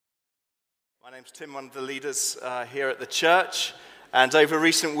My name's Tim, one of the leaders here at the church, and over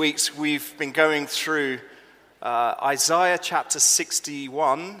recent weeks we've been going through Isaiah chapter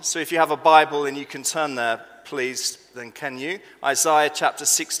 61. So if you have a Bible and you can turn there, please, then can you? Isaiah chapter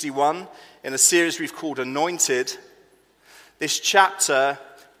 61 in a series we've called Anointed. This chapter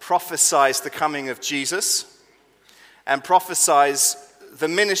prophesies the coming of Jesus and prophesies the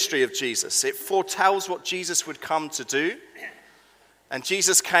ministry of Jesus. It foretells what Jesus would come to do. And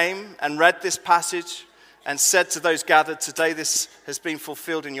Jesus came and read this passage and said to those gathered, "Today this has been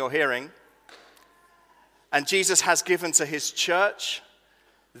fulfilled in your hearing." And Jesus has given to his church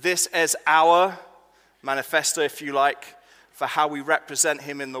this as our manifesto, if you like, for how we represent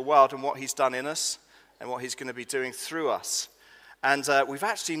him in the world and what he's done in us and what he's going to be doing through us. And we've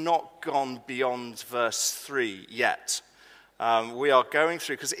actually not gone beyond verse 3 yet. We are going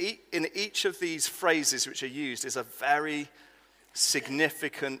through, because in each of these phrases which are used is a very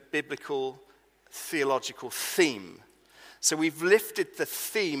significant biblical theological theme. So we've lifted the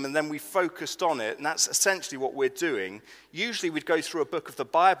theme and then we focused on it, and that's essentially what we're doing. Usually we'd go through a book of the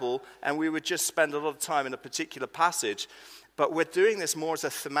Bible and we would just spend a lot of time in a particular passage, but we're doing this more as a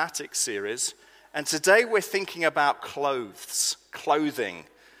thematic series, and today we're thinking about clothing,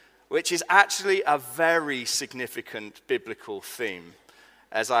 which is actually a very significant biblical theme,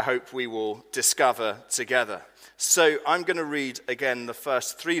 as I hope we will discover together. So I'm going to read again the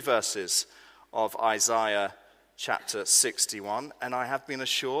first 3 verses of Isaiah chapter 61, and I have been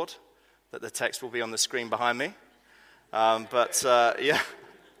assured that the text will be on the screen behind me. It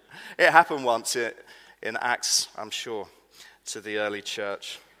happened once in Acts, I'm sure, to the early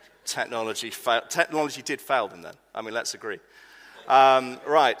church. Technology did fail them then. I mean, let's agree.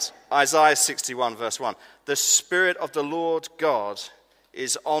 Right, Isaiah 61 verse 1. "The Spirit of the Lord God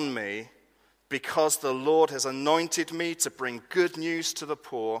is on me, because the Lord has anointed me to bring good news to the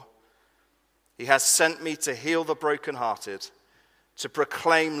poor. He has sent me to heal the brokenhearted, to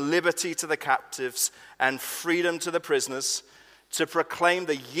proclaim liberty to the captives and freedom to the prisoners, to proclaim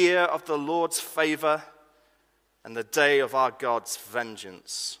the year of the Lord's favor and the day of our God's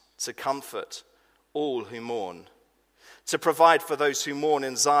vengeance, to comfort all who mourn, to provide for those who mourn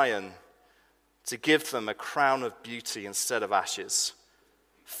in Zion, to give them a crown of beauty instead of ashes,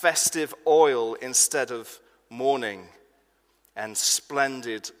 festive oil instead of mourning, and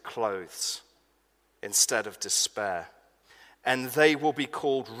splendid clothes instead of despair. And they will be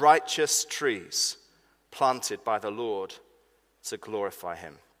called righteous trees, planted by the Lord to glorify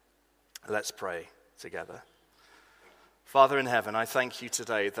him." Let's pray together. Father in heaven, I thank you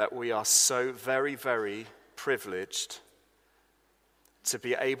today that we are so very, very privileged to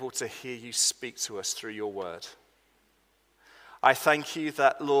be able to hear you speak to us through your word. I thank you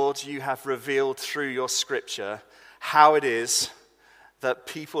that, Lord, you have revealed through your scripture how it is that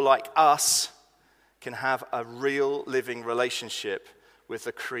people like us can have a real living relationship with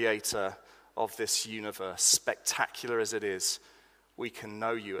the creator of this universe. Spectacular as it is, we can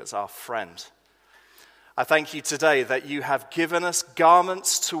know you as our friend. I thank you today that you have given us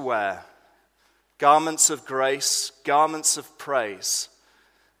garments to wear, garments of grace, garments of praise,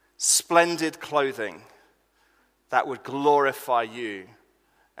 splendid clothing that would glorify you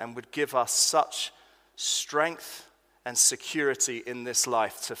and would give us such strength and security in this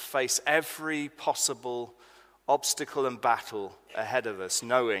life to face every possible obstacle and battle ahead of us,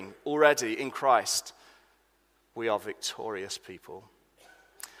 knowing already in Christ we are victorious people.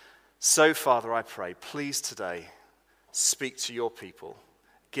 So, Father, I pray, please today speak to your people.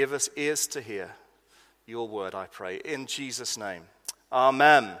 Give us ears to hear your word, I pray, in Jesus' name.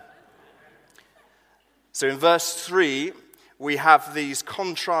 Amen. So in verse 3, we have these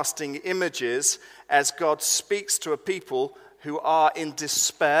contrasting images as God speaks to a people who are in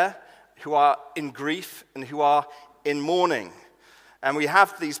despair, who are in grief, and who are in mourning. And we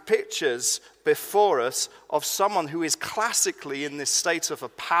have these pictures before us of someone who is classically in this state of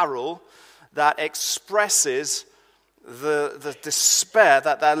apparel that expresses the despair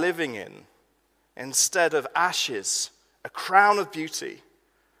that they're living in. Instead of ashes, a crown of beauty.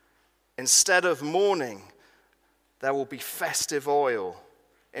 Instead of mourning, there will be festive oil.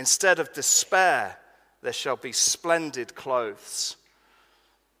 Instead of despair, there shall be splendid clothes.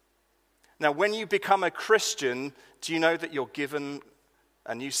 Now, when you become a Christian, do you know that you're given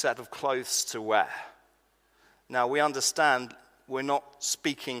a new set of clothes to wear? Now, we understand we're not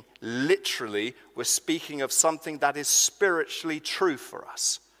speaking literally. We're speaking of something that is spiritually true for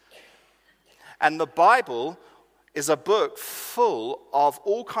us. And the Bible is a book full of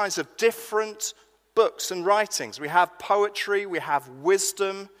all kinds of different books and writings. We have poetry, we have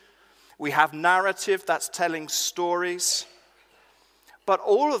wisdom, we have narrative that's telling stories. But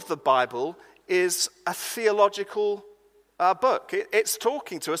all of the Bible is a theological book. It's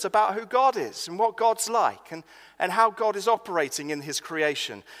talking to us about who God is and what God's like and how God is operating in his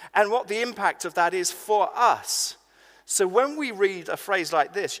creation and what the impact of that is for us. So when we read a phrase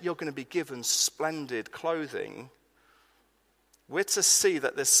like this, you're going to be given splendid clothing, we're to see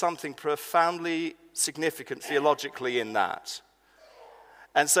that there's something profoundly significant theologically in that.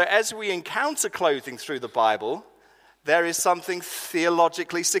 And so as we encounter clothing through the Bible, there is something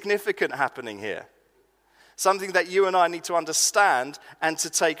theologically significant happening here. Something that you and I need to understand and to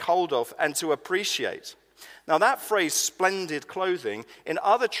take hold of and to appreciate. Now that phrase, splendid clothing, in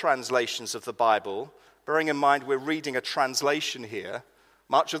other translations of the Bible, bearing in mind we're reading a translation here,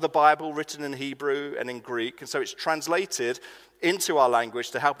 much of the Bible written in Hebrew and in Greek, and so it's translated into our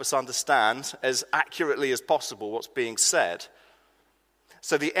language to help us understand as accurately as possible what's being said.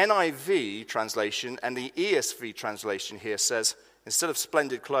 So the NIV translation and the ESV translation here says, instead of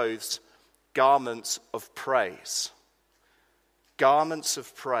splendid clothes, garments of praise. Garments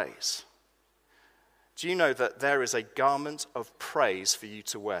of praise. Do you know that there is a garment of praise for you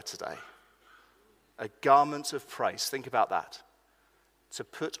to wear today? A garment of praise. Think about that. To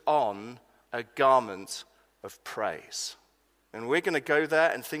put on a garment of praise. And we're going to go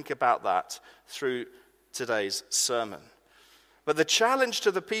there and think about that through today's sermon. But the challenge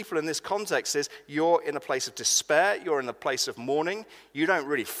to the people in this context is you're in a place of despair, you're in a place of mourning, you don't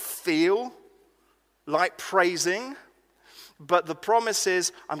really feel like praising, but the promise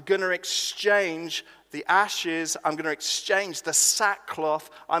is I'm going to exchange the ashes, I'm going to exchange the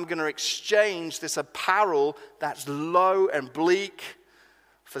sackcloth, I'm going to exchange this apparel that's low and bleak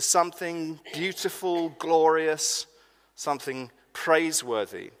for something beautiful, glorious, something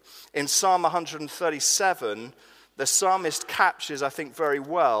praiseworthy. In Psalm 137, the psalmist captures, I think, very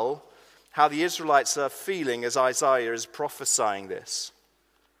well how the Israelites are feeling as Isaiah is prophesying this.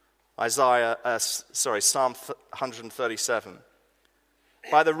 Psalm 137.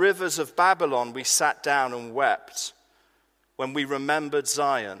 By the rivers of Babylon we sat down and wept when we remembered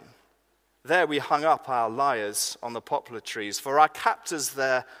Zion. There we hung up our lyres on the poplar trees, for our captors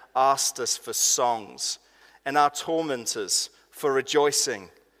there asked us for songs, and our tormentors for rejoicing.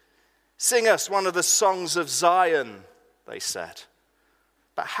 Sing us one of the songs of Zion, they said.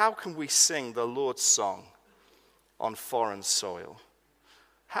 But how can we sing the Lord's song on foreign soil?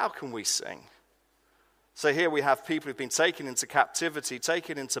 How can we sing? So here we have people who've been taken into captivity,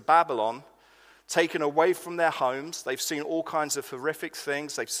 taken into Babylon, taken away from their homes. They've seen all kinds of horrific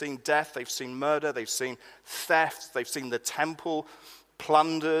things. They've seen death, they've seen murder, they've seen theft, they've seen the temple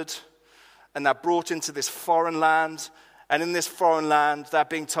plundered, and they're brought into this foreign land. And in this foreign land, they're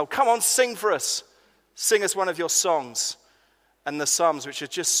being told, come on, sing for us. Sing us one of your songs. And the Psalms, which are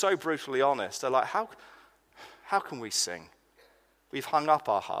just so brutally honest, are like, how can we sing? We've hung up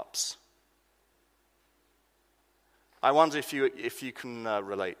our harps. I wonder if you can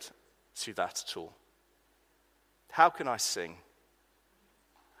relate to that at all. How can I sing?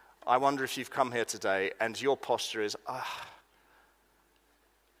 I wonder if you've come here today and your posture is,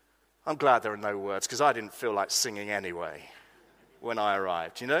 I'm glad there are no words, because I didn't feel like singing anyway when I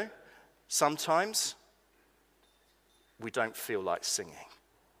arrived. You know, sometimes we don't feel like singing.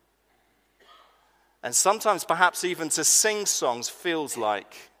 And sometimes perhaps even to sing songs feels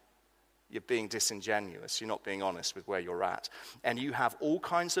like you're being disingenuous. You're not being honest with where you're at. And you have all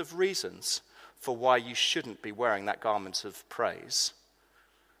kinds of reasons for why you shouldn't be wearing that garment of praise.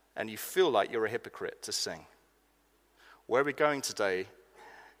 And you feel like you're a hypocrite to sing. Where we're going today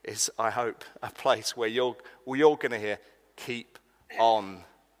is, I hope, a place where we're all going to hear, keep on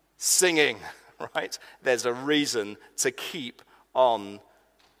singing, right? There's a reason to keep on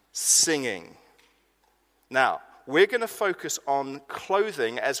singing. Now, we're going to focus on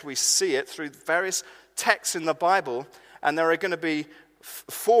clothing as we see it through various texts in the Bible, and there are going to be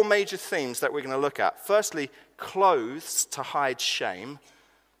four major themes that we're going to look at. Firstly, clothes to hide shame.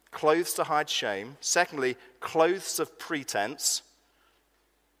 Clothes to hide shame. Secondly, clothes of pretense.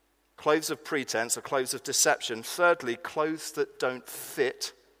 Clothes of pretense or clothes of deception. Thirdly, clothes that don't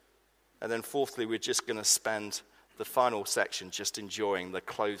fit. And then fourthly, we're just going to spend the final section just enjoying the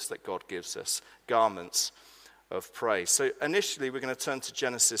clothes that God gives us, garments of praise. So initially, we're going to turn to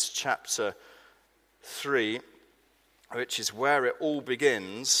Genesis chapter 3, which is where it all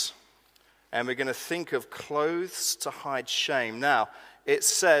begins. And we're going to think of clothes to hide shame. Now, it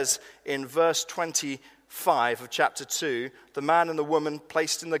says in verse 25 of chapter 2, the man and the woman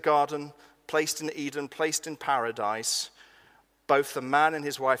placed in the garden, placed in Eden, placed in paradise, both the man and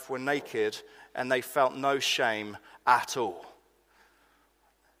his wife were naked, and they felt no shame at all.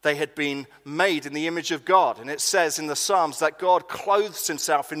 They had been made in the image of God. And it says in the Psalms that God clothes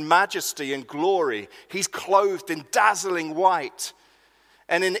himself in majesty and glory. He's clothed in dazzling white.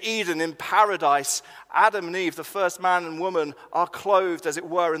 And in Eden, in paradise, Adam and Eve, the first man and woman, are clothed, as it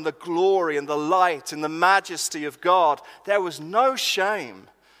were, in the glory and the light and the majesty of God. There was no shame.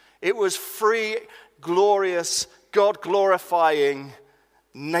 It was free, glorious, God-glorifying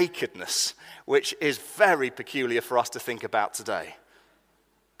nakedness, which is very peculiar for us to think about today.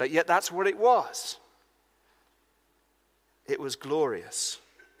 But yet that's what it was. It was glorious.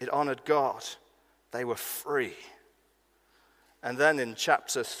 It honored God. They were free. And then in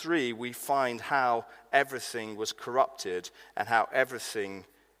chapter 3, we find how everything was corrupted and how everything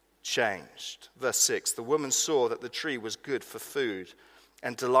changed. Verse 6, the woman saw that the tree was good for food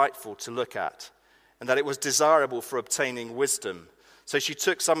and delightful to look at, and that it was desirable for obtaining wisdom. So she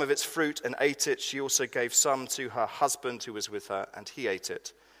took some of its fruit and ate it. She also gave some to her husband who was with her, and he ate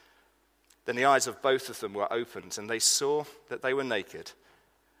it. Then the eyes of both of them were opened, and they saw that they were naked.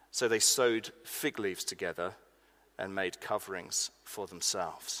 So they sewed fig leaves together and made coverings for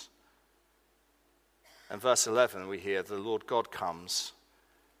themselves. And verse 11, we hear the Lord God comes,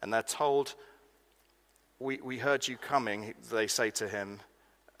 and they're told, we heard you coming, they say to him,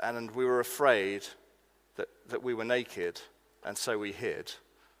 and we were afraid that we were naked, and so we hid.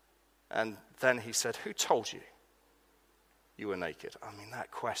 And then he said, who told you were naked? I mean,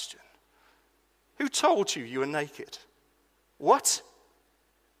 that question. Who told you were naked? What?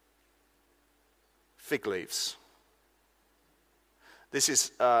 Fig leaves. This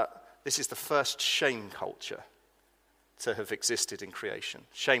is the first shame culture to have existed in creation.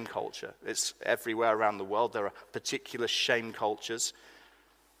 Shame culture. It's everywhere around the world. There are particular shame cultures.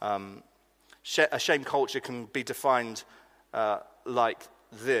 A shame culture can be defined like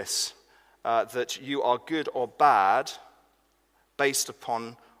this, that you are good or bad based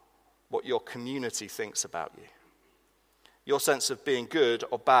upon what your community thinks about you. Your sense of being good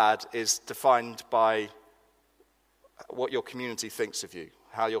or bad is defined by what your community thinks of you,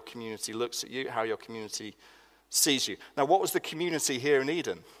 how your community looks at you, how your community sees you. Now, what was the community here in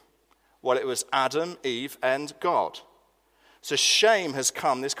Eden? Well, it was Adam, Eve, and God. So shame has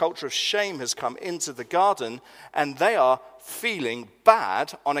come, this culture of shame has come into the garden, and they are feeling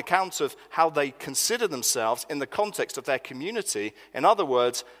bad on account of how they consider themselves in the context of their community. In other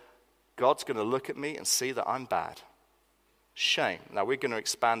words, God's going to look at me and see that I'm bad. Shame. Now, we're going to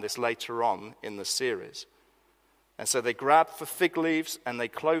expand this later on in the series. And so they grab for fig leaves and they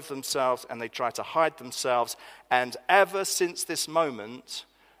clothe themselves and they try to hide themselves. And ever since this moment,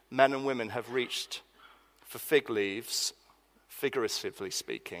 men and women have reached for fig leaves, figuratively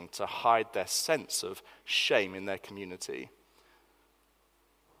speaking, to hide their sense of shame in their community.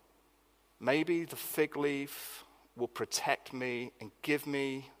 Maybe the fig leaf will protect me and give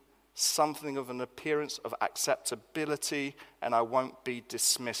me something of an appearance of acceptability, and I won't be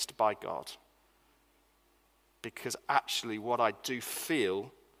dismissed by God. Because actually what I do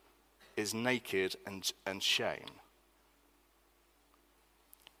feel is naked and shame.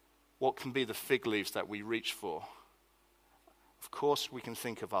 What can be the fig leaves that we reach for? Of course, we can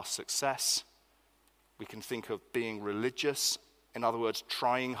think of our success. We can think of being religious. In other words,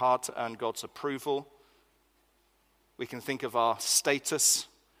 trying hard to earn God's approval. We can think of our status.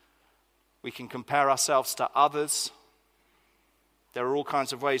 We can compare ourselves to others. There are all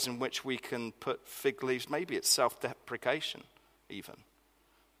kinds of ways in which we can put fig leaves. Maybe it's self-deprecation even.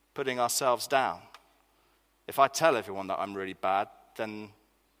 Putting ourselves down. If I tell everyone that I'm really bad, then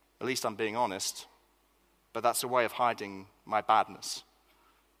at least I'm being honest. But that's a way of hiding my badness.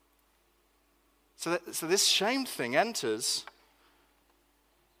 So this shame thing enters,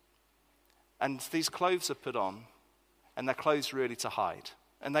 and these clothes are put on, and they're clothes really to hide.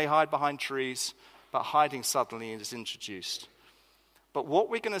 And they hide behind trees, but hiding suddenly is introduced. But what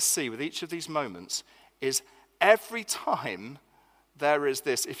we're going to see with each of these moments is every time there is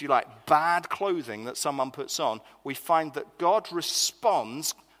this, if you like, bad clothing that someone puts on, we find that God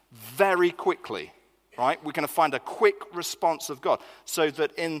responds very quickly, right? We're going to find a quick response of God. So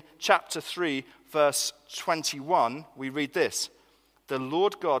that in chapter 3, verse 21, we read this. The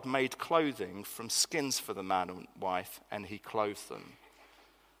Lord God made clothing from skins for the man and wife, and he clothed them.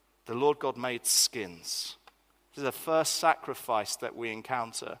 The Lord God made skins. This is the first sacrifice that we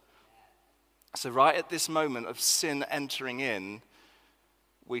encounter. So right at this moment of sin entering in,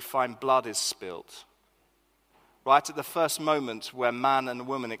 we find blood is spilt. Right at the first moment where man and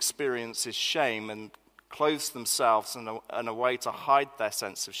woman experiences shame and clothes themselves in a way to hide their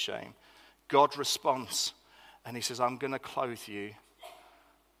sense of shame, God responds and he says, I'm going to clothe you.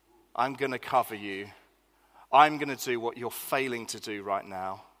 I'm going to cover you. I'm going to do what you're failing to do right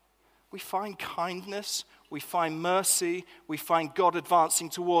now. we find kindness, we find mercy, we find God advancing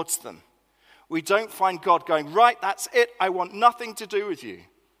towards them. We don't find God going, right, that's it, I want nothing to do with you.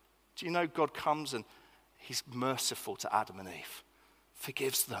 Do you know God comes and he's merciful to Adam and Eve,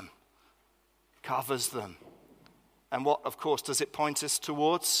 forgives them, covers them. And what, of course, does it point us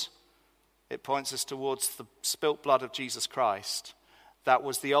towards? It points us towards the spilt blood of Jesus Christ. That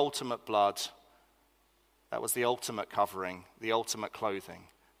was the ultimate blood. That was the ultimate covering, the ultimate clothing.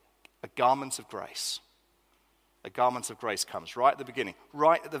 A garment of grace. A garment of grace comes right at the beginning,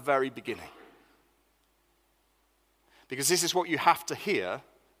 right at the very beginning. Because this is what you have to hear,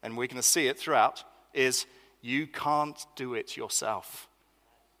 and we're going to see it throughout, is you can't do it yourself.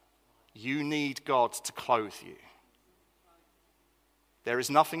 You need God to clothe you. There is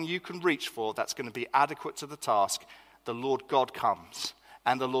nothing you can reach for that's going to be adequate to the task. The Lord God comes,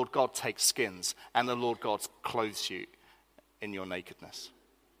 and the Lord God takes skins, and the Lord God clothes you in your nakedness.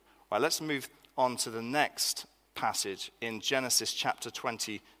 Right, let's move on to the next passage in Genesis chapter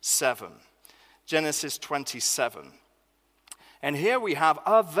 27. Genesis 27. And here we have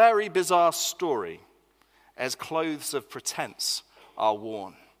a very bizarre story as clothes of pretense are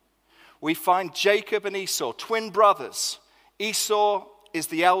worn. We find Jacob and Esau, twin brothers. Esau is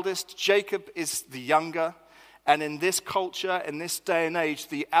the eldest, Jacob is the younger. And in this culture, in this day and age,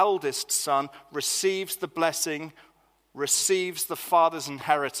 the eldest son receives the blessing, receives the father's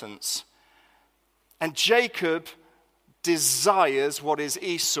inheritance. And Jacob desires what is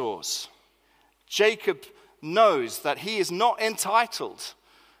Esau's. Jacob knows that he is not entitled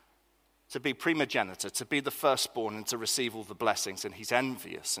to be primogenitor, to be the firstborn and to receive all the blessings. And he's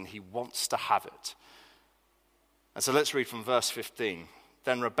envious and he wants to have it. And so let's read from verse 15.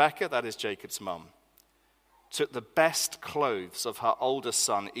 Then Rebekah, that is Jacob's mum, took the best clothes of her older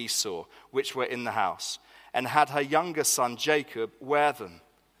son Esau, which were in the house, and had her younger son Jacob wear them.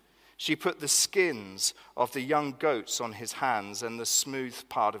 She put the skins of the young goats on his hands and the smooth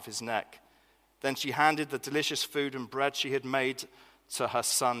part of his neck. Then she handed the delicious food and bread she had made to her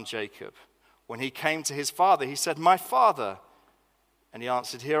son Jacob. When he came to his father, he said, "My father." And he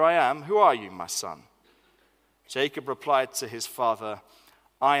answered, "Here I am. Who are you, my son?" Jacob replied to his father,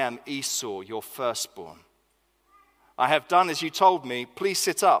 "I am Esau, your firstborn. I have done as you told me. Please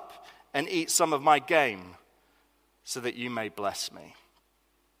sit up and eat some of my game so that you may bless me."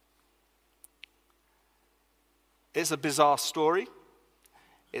 It's a bizarre story.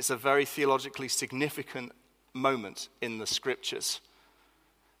 It's a very theologically significant moment in the scriptures.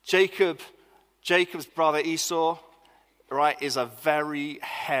 Jacob's brother Esau, right, is a very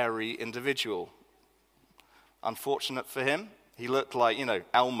hairy individual. Unfortunate for him, he looked like,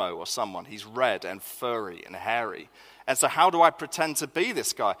 Elmo or someone. He's red and furry and hairy. And so how do I pretend to be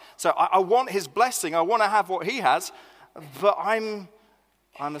this guy? So I want his blessing. I want to have what he has, but I'm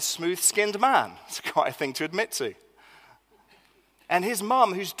a smooth-skinned man. It's quite a thing to admit to. And his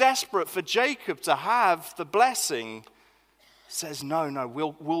mum, who's desperate for Jacob to have the blessing, says, no,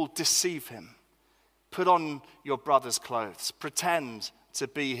 we'll deceive him. Put on your brother's clothes. Pretend to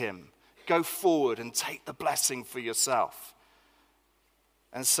be him. Go forward and take the blessing for yourself.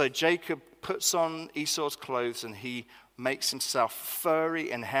 And so Jacob puts on Esau's clothes and he makes himself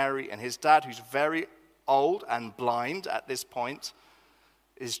furry and hairy. And his dad, who's very old and blind at this point,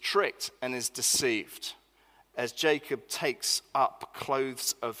 is tricked and is deceived as Jacob takes up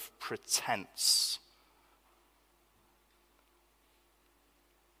clothes of pretense.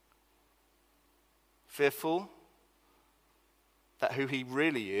 Fearful that who he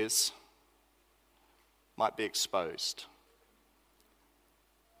really is might be exposed.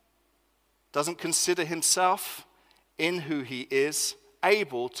 Doesn't consider himself in who he is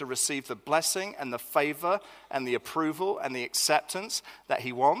able to receive the blessing and the favor and the approval and the acceptance that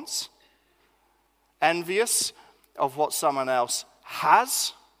he wants. Envious of what someone else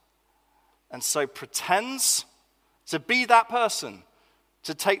has, and so pretends to be that person,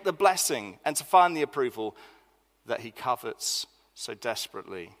 to take the blessing and to find the approval that he covets so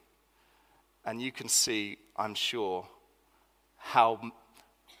desperately. And you can see, I'm sure, how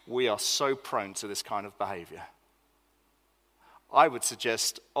we are so prone to this kind of behavior. I would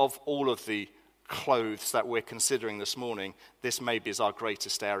suggest of all of the clothes that we're considering this morning, this maybe is our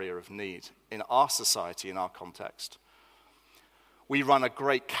greatest area of need in our society, in our context. We run a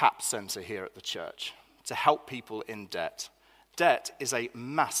great CAP center here at the church to help people in debt. Debt is a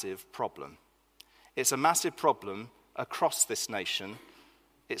massive problem. It's a massive problem across this nation.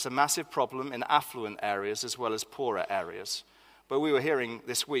 It's a massive problem in affluent areas as well as poorer areas. But we were hearing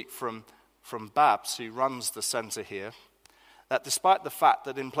this week from Babs, who runs the center here, that despite the fact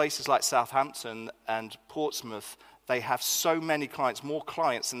that in places like Southampton and Portsmouth, they have so many clients, more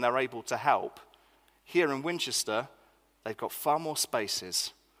clients than they're able to help. Here in Winchester, they've got far more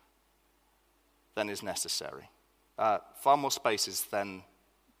spaces than is necessary. Far more spaces than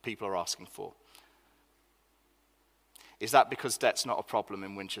people are asking for. Is that because debt's not a problem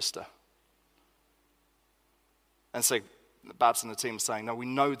in Winchester? And so Babs and the team are saying, no, we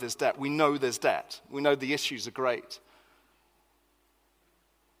know there's debt. We know there's debt. We know the issues are great.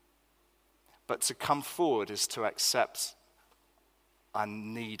 But to come forward is to accept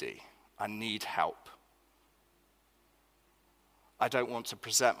I'm needy. I need help. I don't want to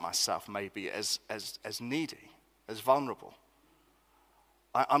present myself maybe as needy, as vulnerable.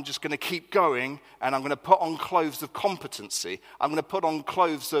 I'm just going to keep going, and I'm going to put on clothes of competency. I'm going to put on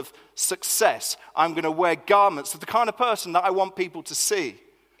clothes of success. I'm going to wear garments of the kind of person that I want people to see.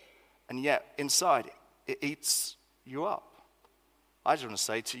 And yet, inside, it eats you up. I just want to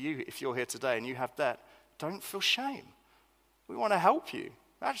say to you, if you're here today and you have debt, don't feel shame. We want to help you.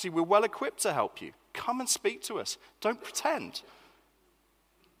 Actually, we're well equipped to help you. Come and speak to us. Don't pretend.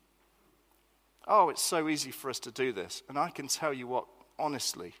 Oh, it's so easy for us to do this. And I can tell you what,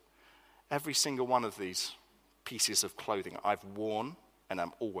 honestly, every single one of these pieces of clothing I've worn and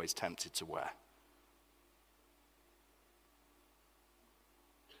I'm always tempted to wear.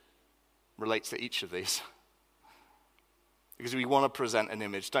 Relates to each of these. Because we want to present an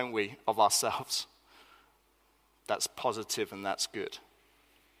image, don't we, of ourselves. That's positive and that's good.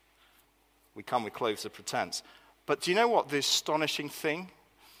 We come with clothes of pretense. But do you know what the astonishing thing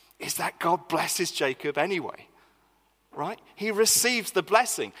is? That God blesses Jacob anyway. Right? He receives the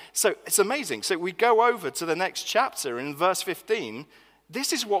blessing. So it's amazing. So we go over to the next chapter in verse 15.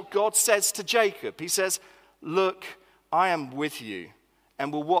 This is what God says to Jacob. He says, look, I am with you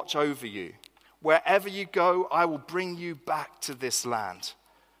and will watch over you. Wherever you go, I will bring you back to this land.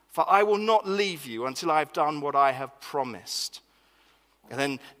 For I will not leave you until I have done what I have promised. And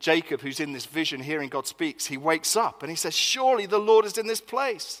then Jacob, who's in this vision, hearing God speaks, he wakes up and he says, surely the Lord is in this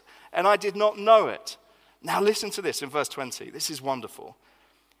place, and I did not know it. Now listen to this in verse 20. This is wonderful.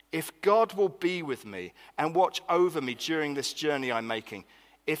 If God will be with me and watch over me during this journey I'm making,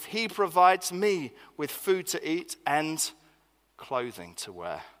 if he provides me with food to eat and clothing to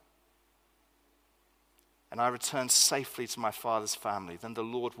wear, and I return safely to my father's family, then the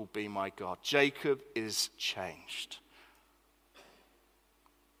Lord will be my God. Jacob is changed.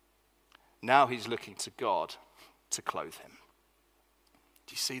 Now he's looking to God to clothe him.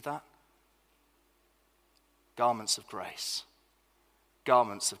 Do you see that? Garments of grace,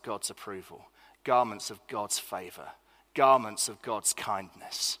 garments of God's approval, garments of God's favor, garments of God's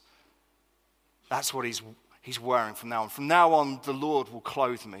kindness. That's what he's wearing from now on. From now on, the Lord will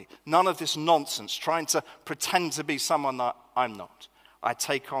clothe me. None of this nonsense, trying to pretend to be someone that I'm not. I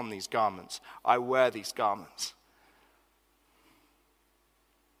take on these garments. I wear these garments.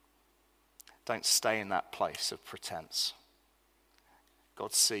 Don't stay in that place of pretense.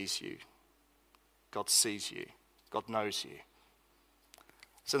 God sees you. God sees you. God knows you.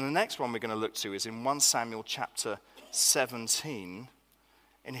 So the next one we're going to look to is in 1 Samuel chapter 17.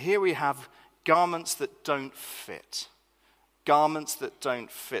 And here we have garments that don't fit. Garments that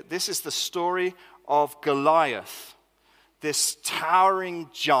don't fit. This is the story of Goliath, this towering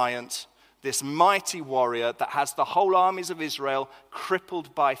giant, this mighty warrior that has the whole armies of Israel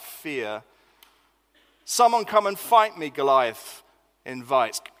crippled by fear. Someone come and fight me, Goliath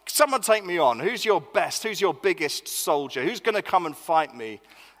invites. Someone take me on. Who's your best? Who's your biggest soldier? Who's going to come and fight me?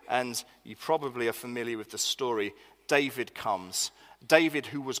 And you probably are familiar with the story. David comes. David,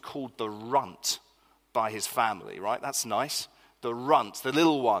 who was called the runt by his family, right? That's nice. The runt, the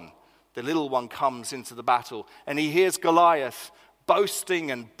little one. The little one comes into the battle, and he hears Goliath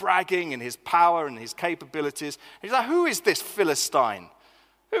boasting and bragging in his power and his capabilities. He's like, who is this Philistine?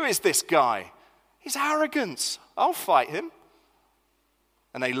 Who is this guy? He's arrogant. I'll fight him.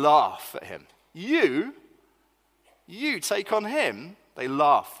 And they laugh at him. You take on him. They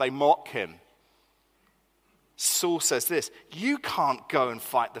laugh. They mock him. Saul says this, you can't go and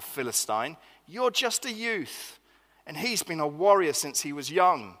fight the Philistine. You're just a youth. And he's been a warrior since he was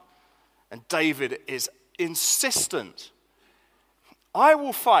young. And David is insistent. I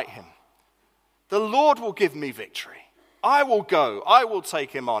will fight him. The Lord will give me victory. I will go. I will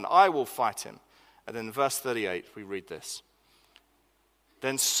take him on. I will fight him. And then in verse 38, we read this.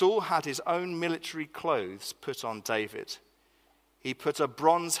 Then Saul had his own military clothes put on David. He put a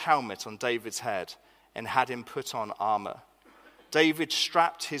bronze helmet on David's head and had him put on armor. David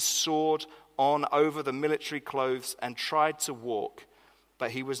strapped his sword on over the military clothes and tried to walk,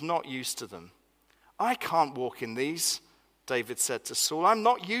 but he was not used to them. I can't walk in these, David said to Saul. I'm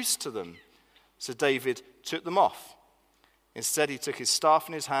not used to them. So David took them off Instead, he took his staff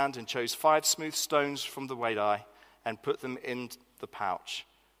in his hand and chose 5 smooth stones from the wadai and put them in the pouch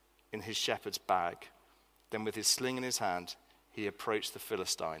in his shepherd's bag. Then with his sling in his hand, he approached the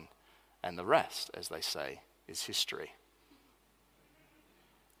Philistine. And the rest, as they say, is history.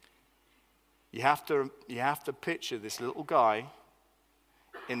 You have to picture this little guy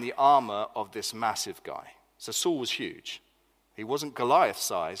in the armor of this massive guy. So Saul was huge. He wasn't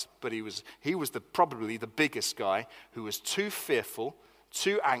Goliath-sized, but he was probably the biggest guy who was too fearful,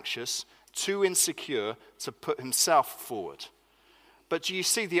 too anxious, too insecure to put himself forward. But do you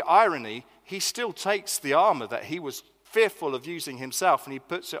see the irony? He still takes the armor that he was fearful of using himself and he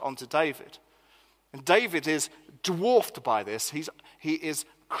puts it onto David. And David is dwarfed by this. He is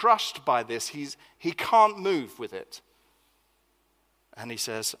crushed by this. He can't move with it. And he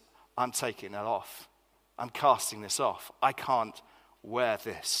says, I'm taking it off. I'm casting this off. I can't wear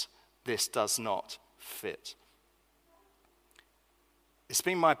this. This does not fit. It's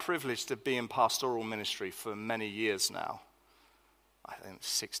been my privilege to be in pastoral ministry for many years now. I think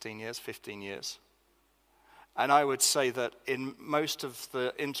 16 years, 15 years. And I would say that in most of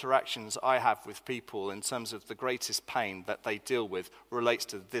the interactions I have with people in terms of the greatest pain that they deal with relates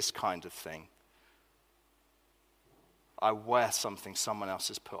to this kind of thing. I wear something someone else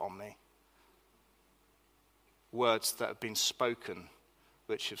has put on me. Words that have been spoken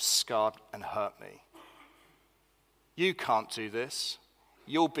which have scarred and hurt me. You can't do this.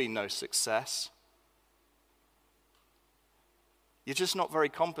 You'll be no success. You're just not very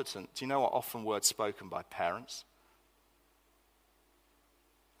competent. Do you know what often words spoken by parents?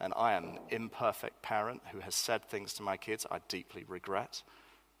 And I am an imperfect parent who has said things to my kids I deeply regret.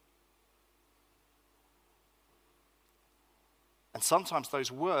 And sometimes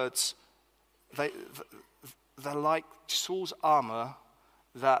those words, they're like Saul's armor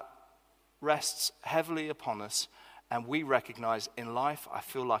that rests heavily upon us, and we recognize in life, I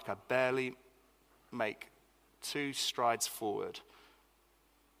feel like I barely make 2 strides forward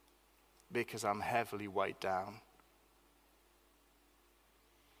because I'm heavily weighed down.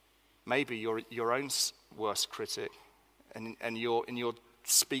 Maybe you're your own worst critic, and you're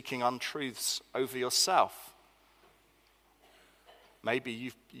speaking untruths over yourself.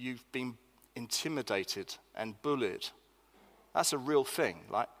 Maybe you've been intimidated and bullied. That's a real thing.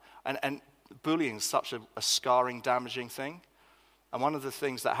 And bullying is such a scarring, damaging thing. And one of the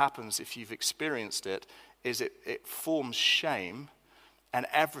things that happens if you've experienced it is it forms shame, and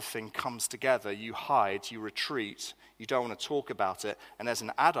everything comes together. You hide, you retreat, you don't want to talk about it, and as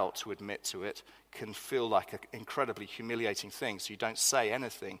an adult to admit to it can feel like an incredibly humiliating thing, so you don't say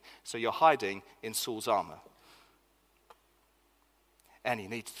anything. So you're hiding in Saul's armor. And you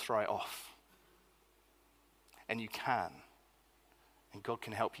need to throw it off. And you can. And God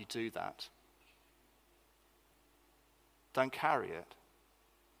can help you do that. Don't carry it.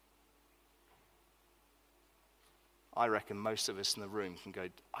 I reckon most of us in the room can go,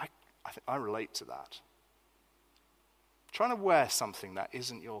 I think I relate to that. Trying to wear something that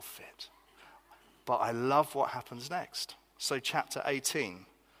isn't your fit. But I love what happens next. So chapter 18.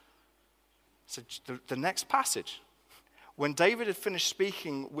 So the next passage. When David had finished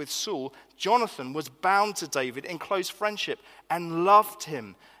speaking with Saul, Jonathan was bound to David in close friendship and loved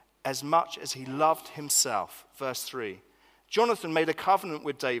him as much as he loved himself. Verse 3. Jonathan made a covenant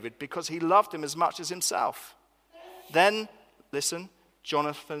with David because he loved him as much as himself. Then, listen,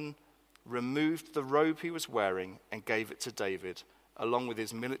 Jonathan removed the robe he was wearing and gave it to David, along with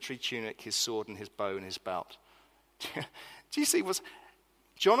his military tunic, his sword, and his bow and his belt. Do you see what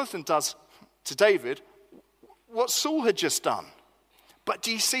Jonathan does to David? What Saul had just done. But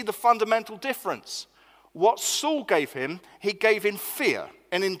do you see the fundamental difference? What Saul gave him, he gave in fear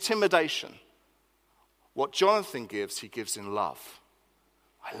and intimidation. What Jonathan gives, he gives in love.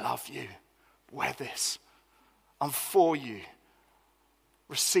 I love you. Wear this. I'm for you.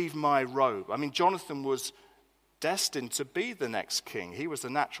 Receive my robe. I mean, Jonathan was destined to be the next king. He was the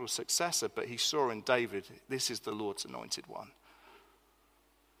natural successor, but he saw in David, this is the Lord's anointed one.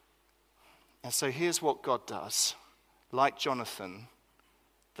 And so here's what God does. Like Jonathan,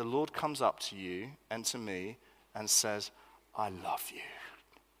 the Lord comes up to you and to me and says, I love you.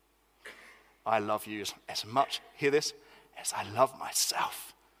 I love you as much, hear this, as I love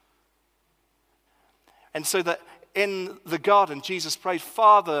myself. And so that in the garden, Jesus prayed,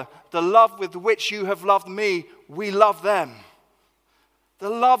 Father, the love with which you have loved me, we love them. The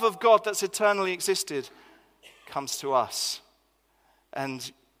love of God that's eternally existed comes to us.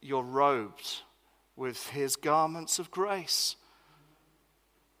 And you're robed with his garments of grace.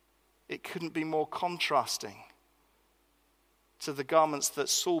 It couldn't be more contrasting to the garments that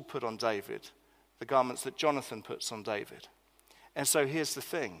Saul put on David, the garments that Jonathan puts on David. And so here's the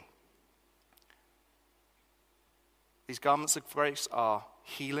thing. These garments of grace are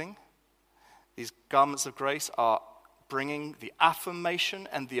healing. These garments of grace are bringing the affirmation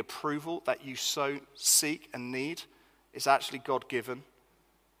and the approval that you so seek and need. It's actually God-given.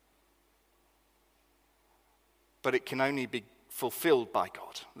 But it can only be fulfilled by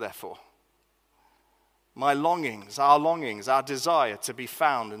God, therefore. My longings, our desire to be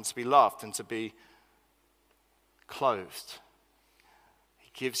found and to be loved and to be clothed. He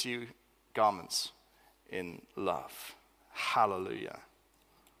gives you garments in love. Hallelujah.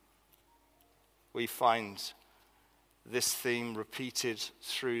 We find this theme repeated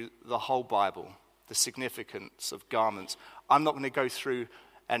through the whole Bible, the significance of garments. I'm not going to go through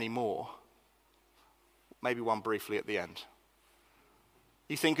any more. Maybe one briefly at the end.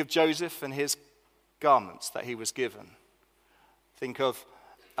 You think of Joseph and his garments that he was given. Think of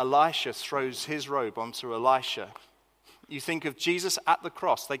Elisha throws his robe onto Elisha. You think of Jesus at the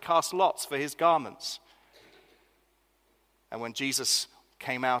cross. They cast lots for his garments. And when Jesus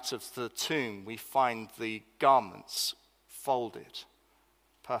came out of the tomb, we find the garments folded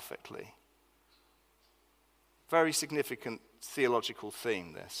perfectly. Very significant theological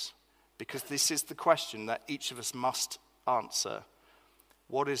theme, this. Because this is the question that each of us must answer.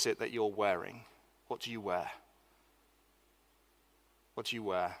 What is it that you're wearing? What do you wear? What do you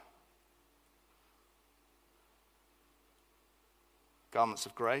wear? Garments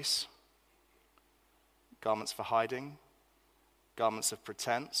of grace? Garments for hiding? Garments of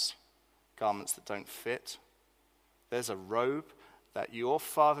pretense? Garments that don't fit? There's a robe that your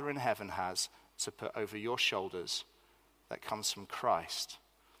Father in heaven has to put over your shoulders that comes from Christ.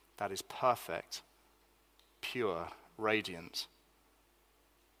 That is perfect, pure, radiant.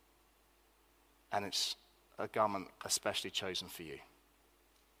 And it's a garment especially chosen for you.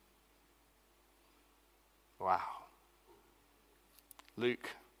 Wow. Luke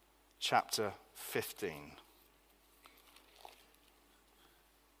chapter 15.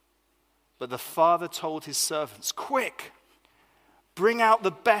 But the father told his servants, "Quick, bring out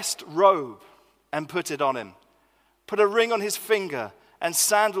the best robe and put it on him. Put a ring on his finger and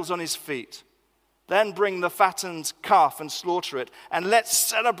sandals on his feet. Then bring the fattened calf and slaughter it, and let's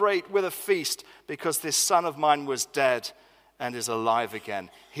celebrate with a feast, because this son of mine was dead and is alive again.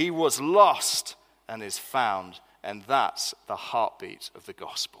 He was lost and is found." And that's the heartbeat of the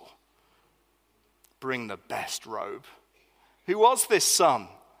gospel. Bring the best robe. Who was this son?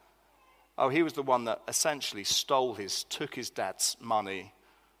 Oh, he was the one that essentially took his dad's money,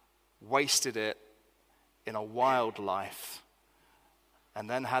 wasted it in a wild life, and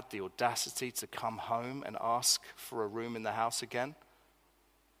then had the audacity to come home and ask for a room in the house again.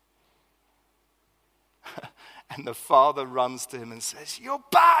 And the father runs to him and says, "You're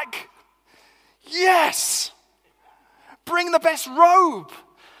back! Yes! Bring the best robe.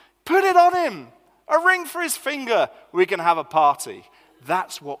 Put it on him. A ring for his finger. We can have a party."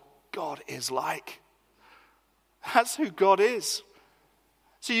 That's what God is like. That's who God is.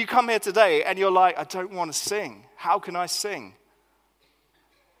 So you come here today and you're like, "I don't want to sing. How can I sing?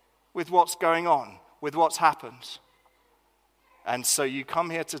 With what's going on, with what's happened." And so you come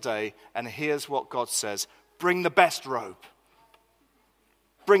here today, and here's what God says: bring the best robe.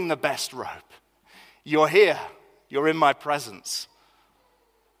 Bring the best robe. You're here. You're in my presence.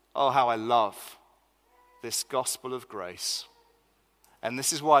 Oh, how I love this gospel of grace. And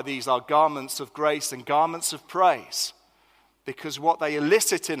this is why these are garments of grace and garments of praise. Because what they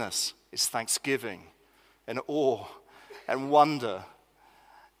elicit in us is thanksgiving and awe and wonder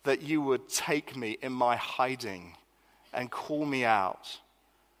that you would take me in my hiding and call me out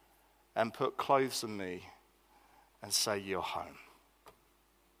and put clothes on me and say, "You're home."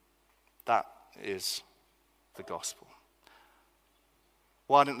 That is the gospel.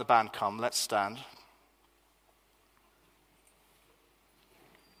 Why didn't the band come? Let's stand.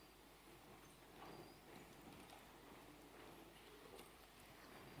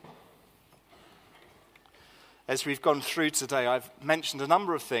 As we've gone through today, I've mentioned a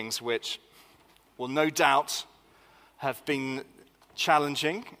number of things which will no doubt have been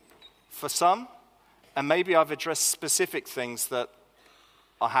challenging for some, and maybe I've addressed specific things that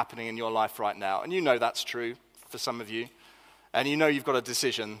are happening in your life right now. And you know that's true for some of you. And you know you've got a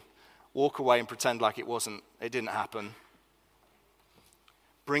decision. Walk away and pretend like it didn't happen.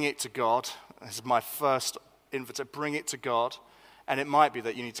 Bring it to God. This is my first invitation. Bring it to God. And it might be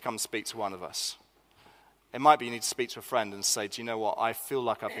that you need to come and speak to one of us. It might be you need to speak to a friend and say, "Do you know what? I feel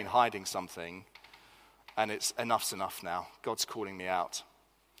like I've been hiding something, and enough's enough now. God's calling me out."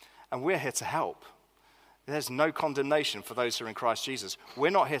 And we're here to help. There's no condemnation for those who are in Christ Jesus.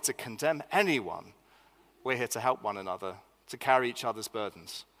 We're not here to condemn anyone. We're here to help one another to carry each other's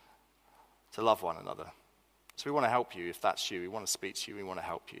burdens, to love one another. So we want to help you if that's you. We want to speak to you. We want to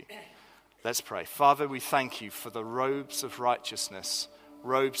help you. Let's pray. Father, we thank you for the robes of righteousness,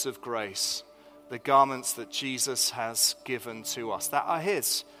 robes of grace, the garments that Jesus has given to us that are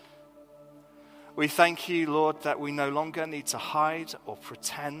his. We thank you, Lord, that we no longer need to hide or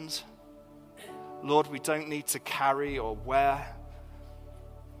pretend. Lord, we don't need to carry or wear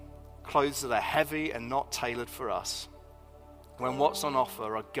clothes that are heavy and not tailored for us, when what's on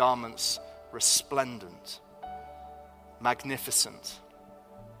offer are garments resplendent, magnificent,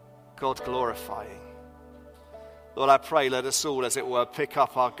 God-glorifying. Lord, I pray, let us all, as it were, pick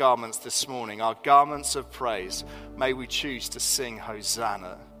up our garments this morning, our garments of praise. May we choose to sing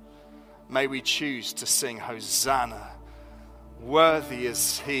Hosanna. May we choose to sing Hosanna. Worthy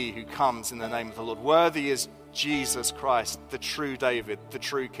is he who comes in the name of the Lord. Worthy is Jesus Christ, the true David, the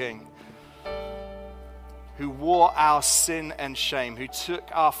true King, who wore our sin and shame, who took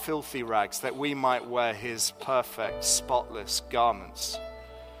our filthy rags that we might wear his perfect, spotless garments.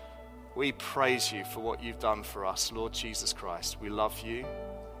 We praise you for what you've done for us, Lord Jesus Christ. We love you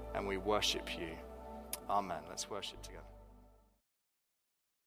and we worship you. Amen. Let's worship together.